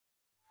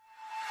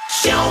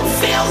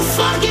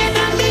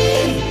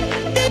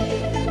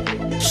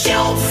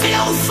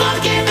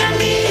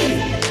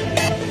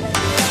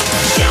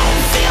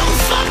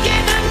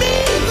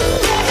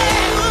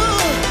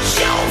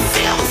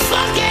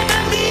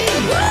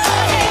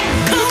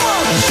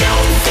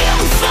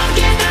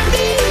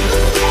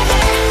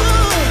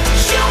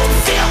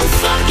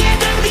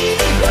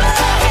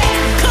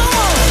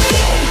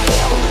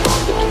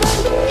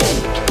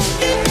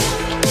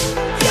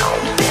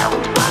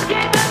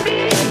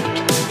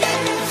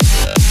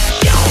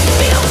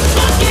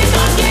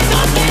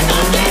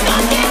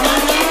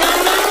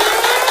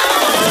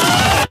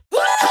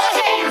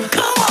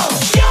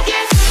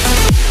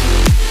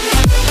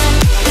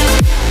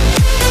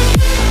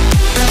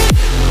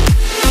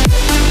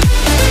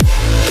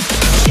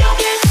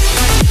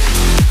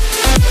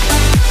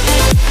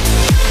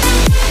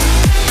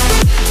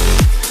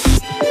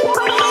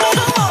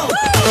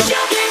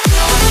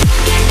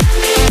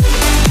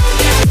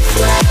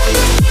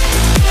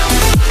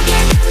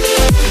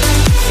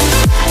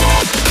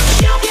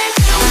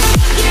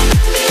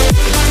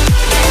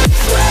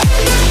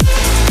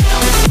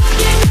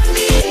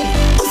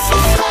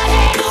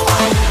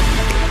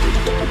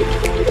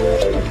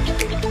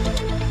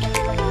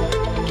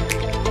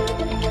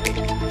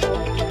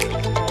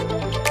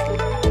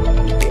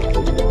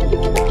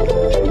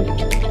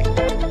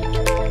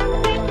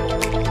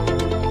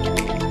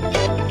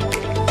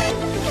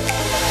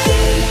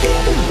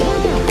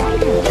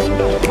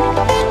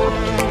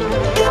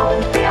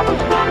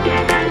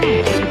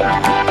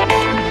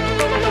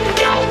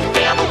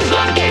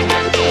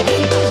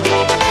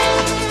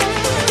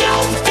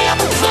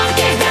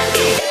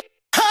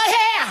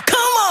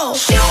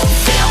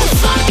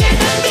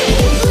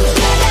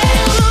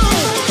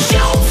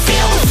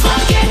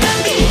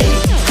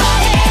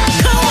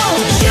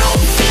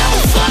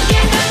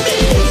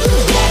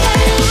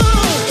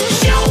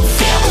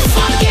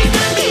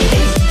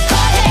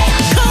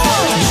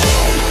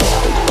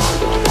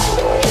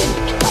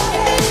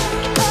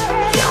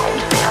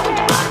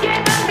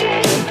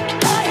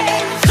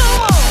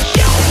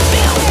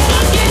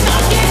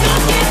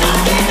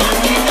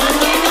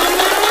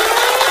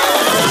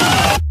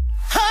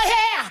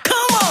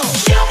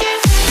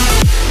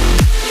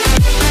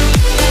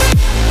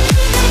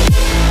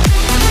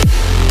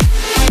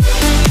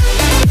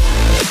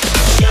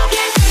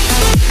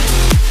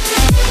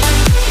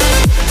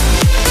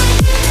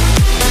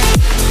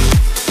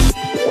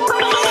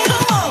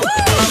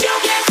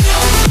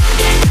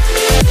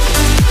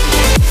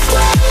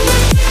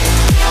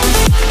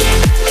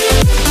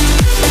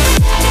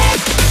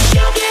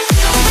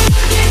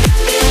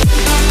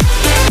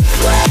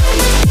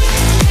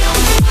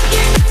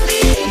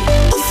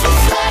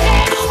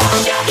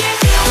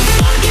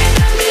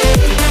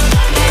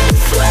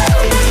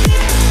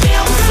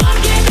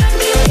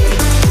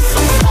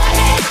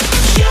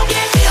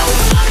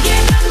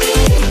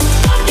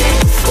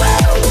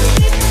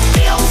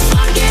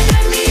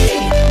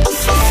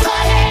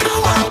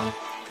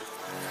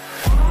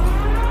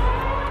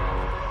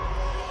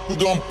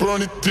gon'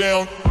 burn it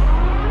down.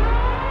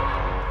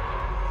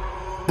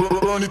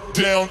 Burn it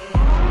down.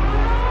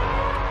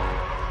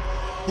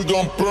 We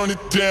gon' burn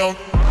it down.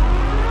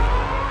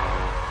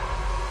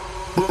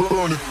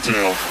 Burn it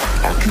down.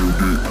 I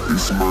killed it,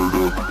 it's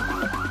murder.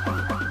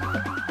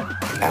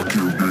 I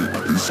killed it,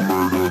 it's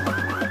murder.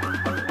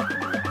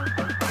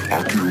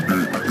 I killed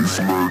it, it's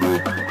murder.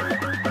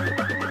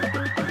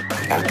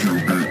 I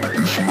killed it,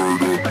 it's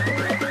murder.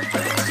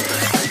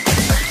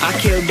 I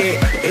killed it,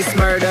 it's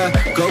murder,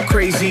 go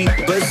crazy,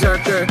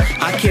 berserker.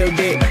 I killed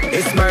it,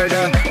 it's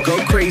murder, go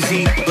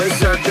crazy,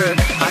 berserker.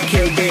 I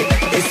killed it,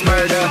 it's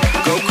murder,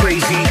 go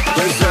crazy,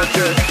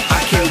 berserker.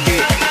 I killed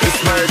it,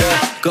 it's murder,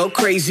 go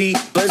crazy,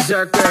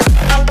 berserker.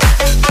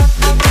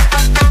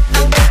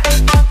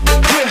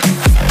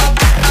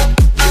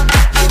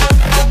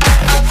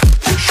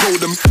 Show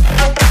them.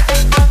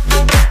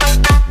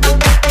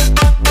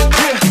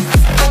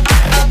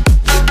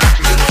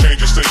 Change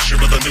the station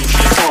with a new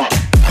shit.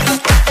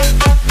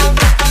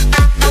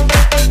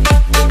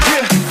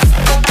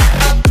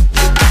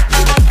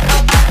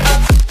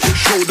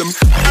 Show them.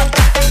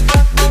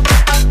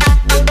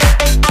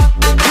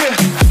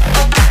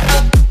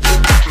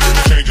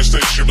 Change the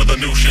station with a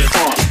new shit.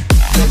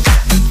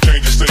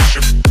 Change the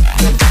station.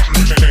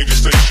 Change the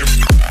station.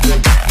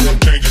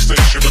 Change the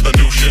station with a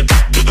new shit.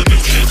 With a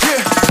new shit.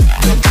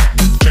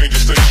 Change the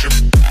station.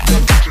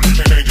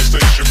 Change the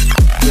station.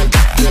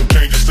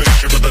 Change the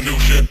station with a new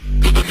shit.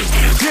 With a new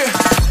shit.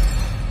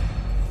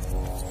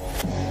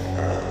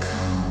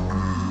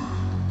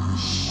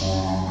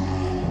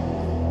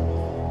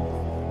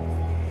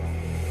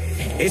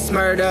 It's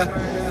murder.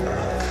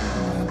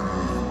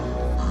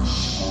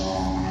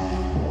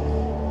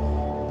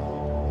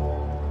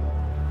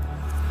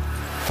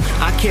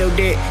 I killed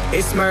it,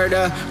 it's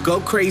murder,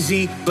 go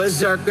crazy,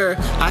 berserker.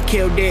 I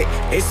killed it,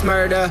 it's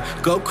murder,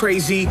 go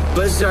crazy,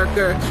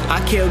 berserker. I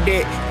killed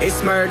it,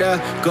 it's murder,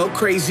 go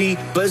crazy,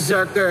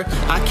 berserker.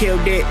 I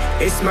killed it,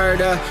 it's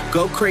murder,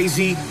 go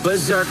crazy,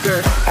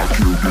 berserker. I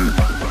killed it.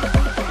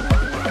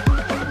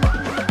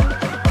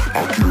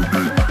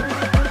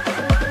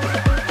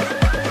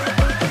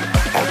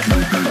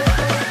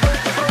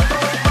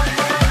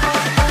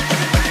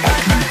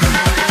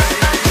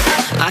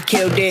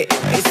 killed it,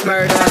 it's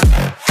murder.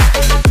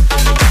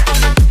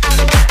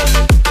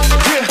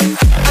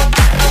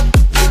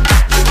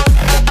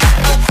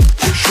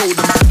 Show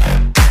them.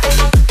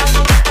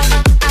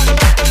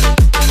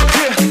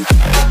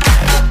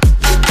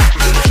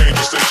 Change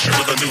the station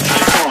with a new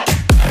hit.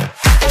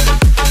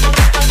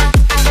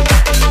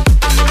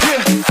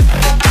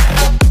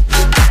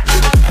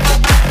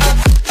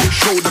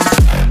 Show them.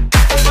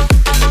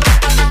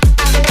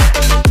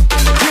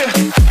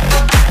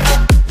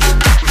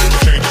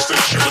 Change the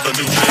station with a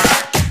new hit.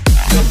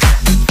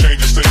 Change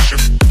the station.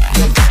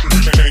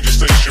 Change the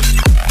station.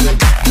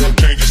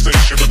 Change the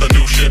station with a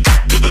new shit.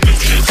 With a new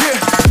shit.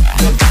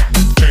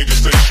 Change the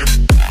station.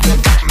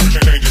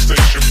 Change the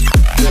station.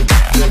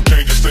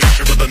 Change the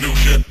station with a new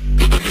shit.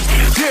 With a new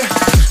shit.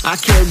 I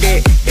killed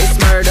it, it's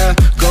murder,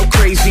 go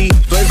crazy,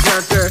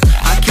 berserker.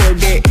 I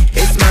killed it,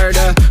 it's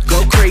murder,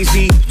 go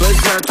crazy,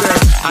 berserker.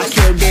 I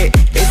killed it,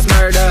 it's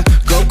murder,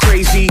 go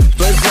crazy,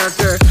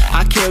 berserker.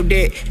 I killed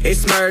it,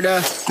 it's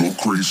murder. Go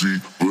crazy,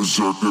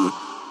 berserker.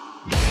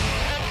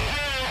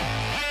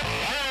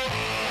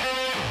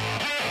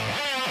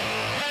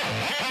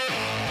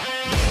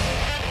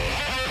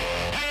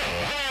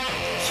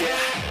 Yeah,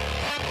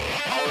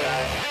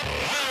 alright.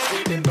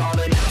 We've been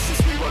ballin' out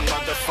since we were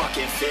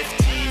motherfucking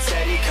 15.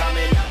 Steady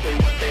coming up in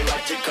what they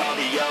like to call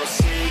the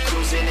OC.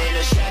 Cruising in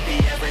a Chevy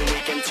every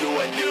weekend to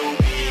a new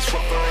beach.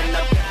 Whooper in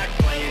the back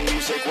playing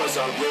music was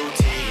our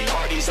routine.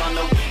 Parties on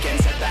the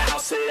weekends at the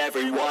house that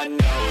everyone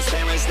knows.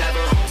 Parents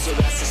never home, so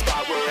that's the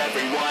spot where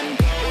everyone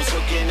goes.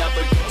 Hooking up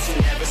with girls who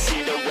never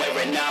seem to wear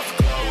enough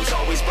clothes.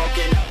 Always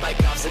broken up by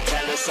cops that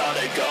tell us all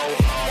to go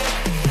home.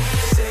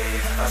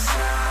 Save us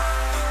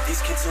now.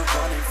 These kids are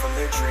running from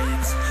their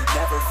dreams,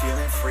 never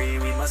feeling free.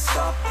 We must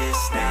stop this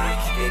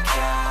naked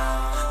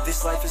cow.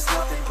 This life is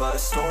nothing but a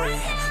story.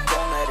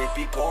 Don't let it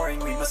be boring.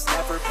 We must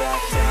never back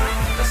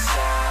down. The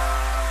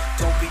sound.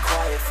 Don't be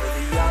quiet for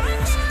the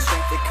others.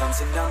 Strength that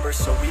comes in numbers,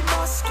 so we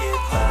must get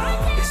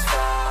loud. It's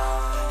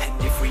foul. And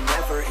if we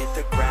never hit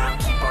the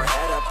ground, keep our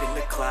head up in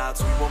the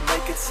clouds. We will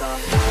make it somehow.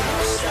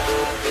 Don't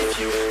stop if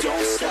you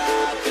don't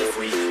stop. If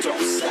we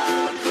don't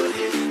stop, we'll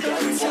hit the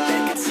top. We will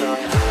make it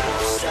somehow.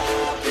 Don't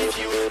stop if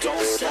you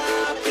don't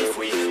stop. If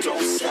we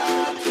don't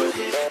stop, we'll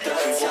hit the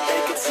top. We will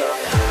make it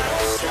somehow.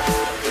 Don't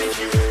stop if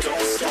you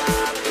don't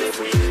stop. If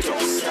we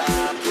don't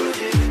stop, we'll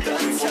hit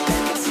the top. We will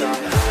make it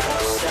somehow.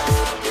 Don't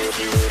stop if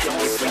you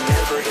don't stop. If we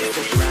never hit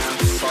the ground,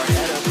 keep our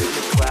head up in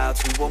the clouds.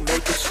 We will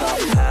make it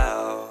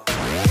somehow.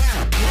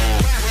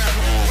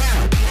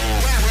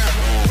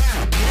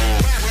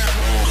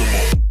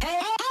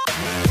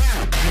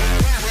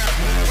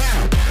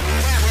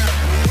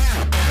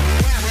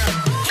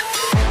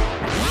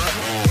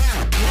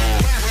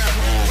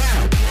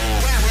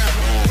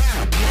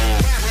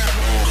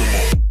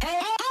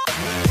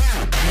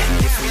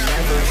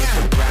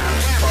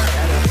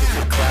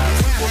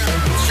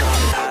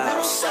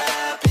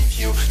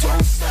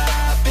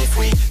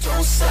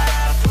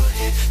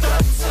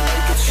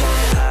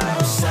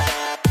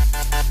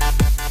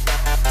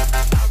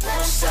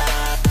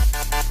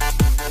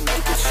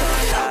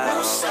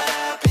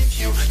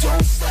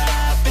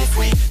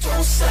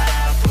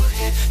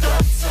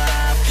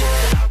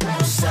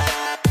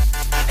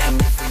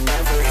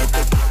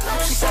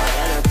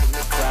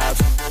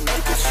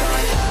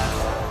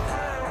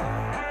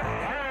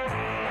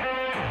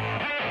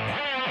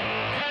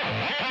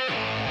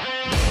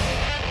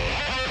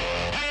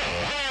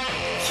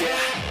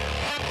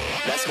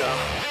 Let's go.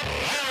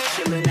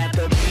 Chilling at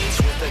the beach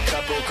with a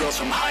couple girls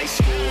from high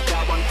school.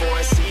 Got one for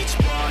us each,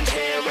 blonde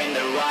hair and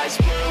their eyes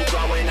blue.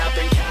 Growing up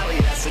in Cali,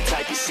 that's the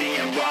type you see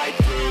and ride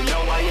through. No,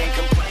 I ain't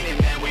complaining,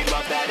 man, we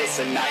love that, it's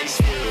a nice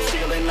view.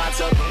 Stealing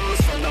lots of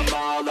booze from the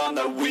mall on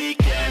the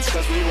weekends,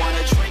 cause we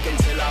wanna drink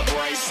until our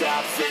brains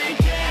stop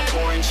thinking.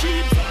 Pouring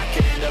cheap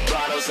vodka into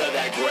bottles of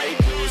that Grey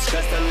Goose,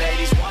 cause the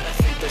ladies wanna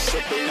think they're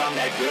sipping on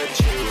that good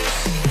juice.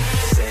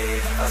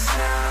 Save us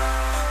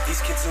now.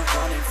 These kids are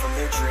running from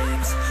their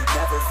dreams,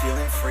 never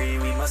feeling free.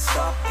 We must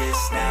stop this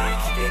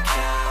naked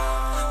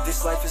cow.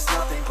 This life is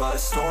nothing but a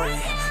story.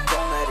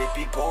 Don't let it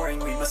be boring.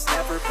 We must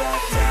never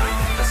back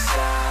down. The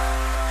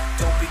sound.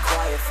 Don't be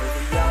quiet for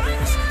the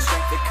others.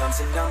 Strength that comes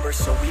in numbers,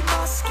 so we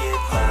must get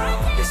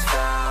loud. It's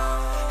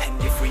found.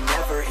 And if we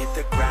never hit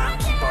the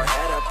ground, keep our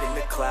head up in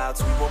the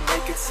clouds. We will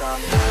make it somehow.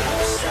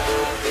 Don't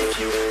stop if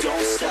you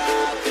don't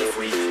stop. If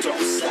we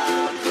don't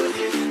stop, we'll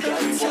hit the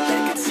top. We will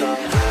make it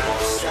somehow.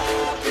 Don't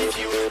stop if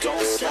you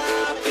don't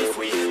stop. If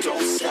we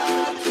don't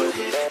stop, we'll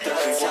hit the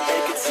top. We will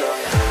make it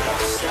somehow.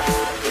 Don't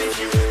stop if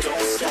you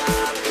don't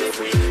stop. If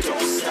we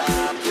don't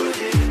stop, we'll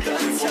hit the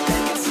top. We will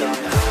make it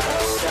somehow.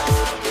 Don't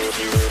stop if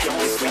you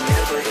don't stop. If we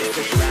never hit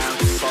the ground,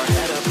 keep our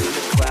head up in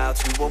the clouds.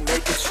 We will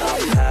make it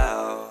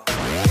somehow.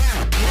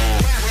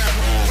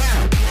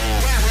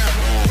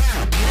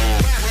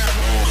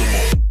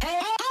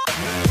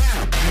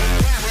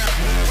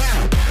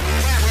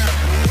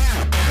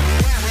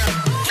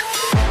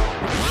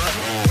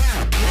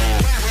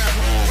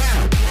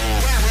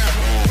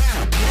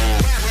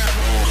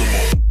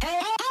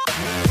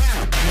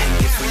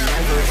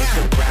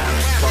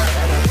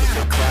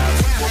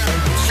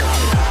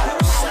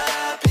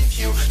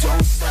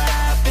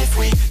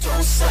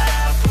 don't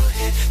stop, we'll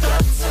hit the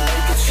top,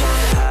 make a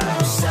change. I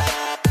won't stop,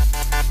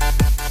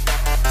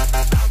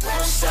 I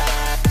won't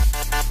stop,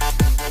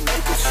 we'll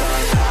make a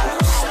change. I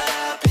won't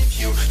stop if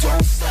you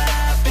don't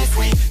stop, if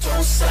we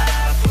don't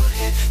stop, we'll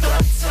hit the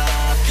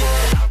top,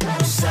 yeah. I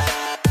won't stop,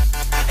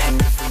 and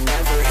if we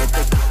never hit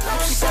the top,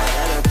 we got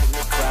head up in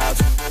the clouds,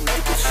 we'll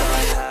make a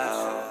change.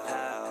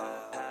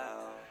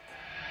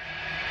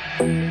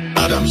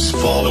 Atoms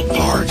fall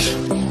apart.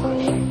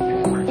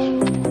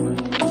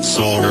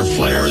 Solar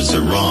flares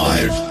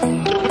arrive.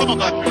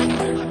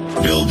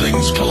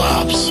 Buildings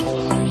collapse.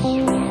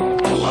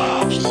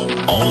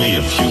 Only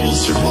a few will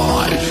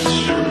survive.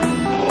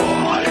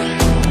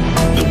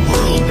 The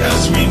world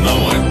as we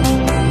know it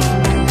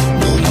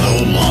will no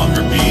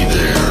longer be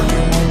there.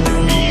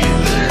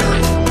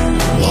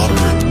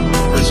 Water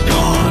is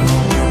gone.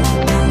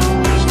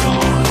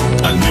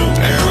 A new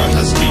era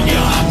has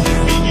begun.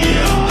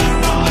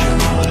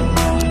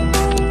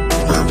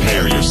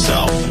 Prepare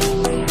yourself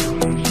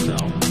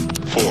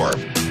for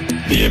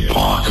the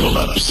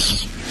apocalypse.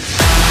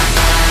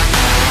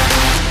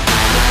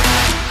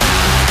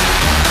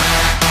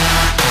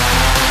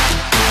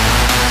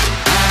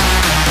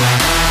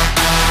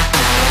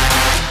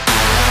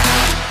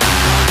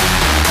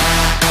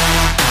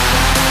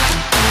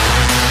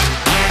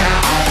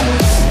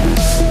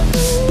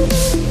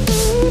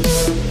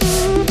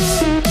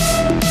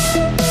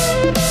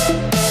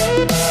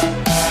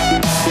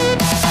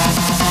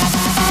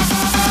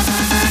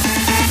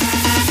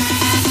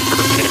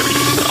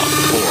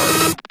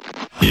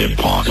 The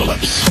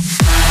apocalypse.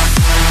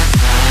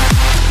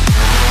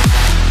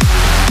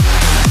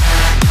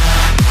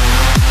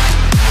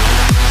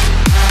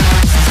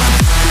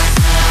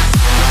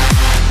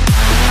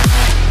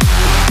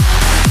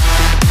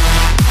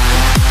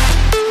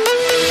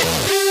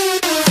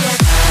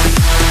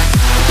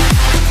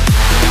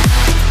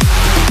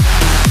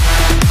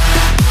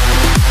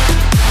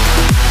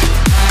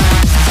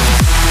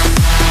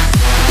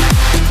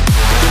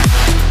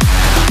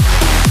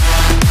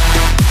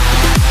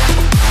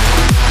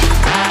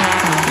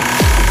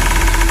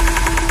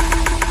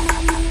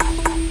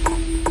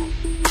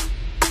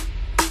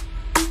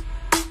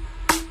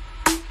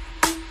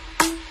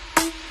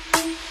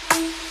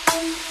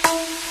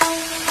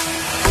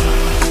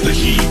 The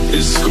heat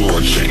is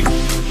scorching.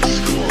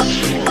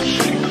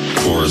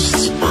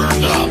 Forests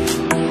burned up.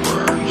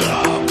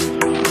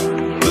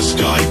 The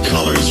sky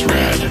colors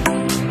red.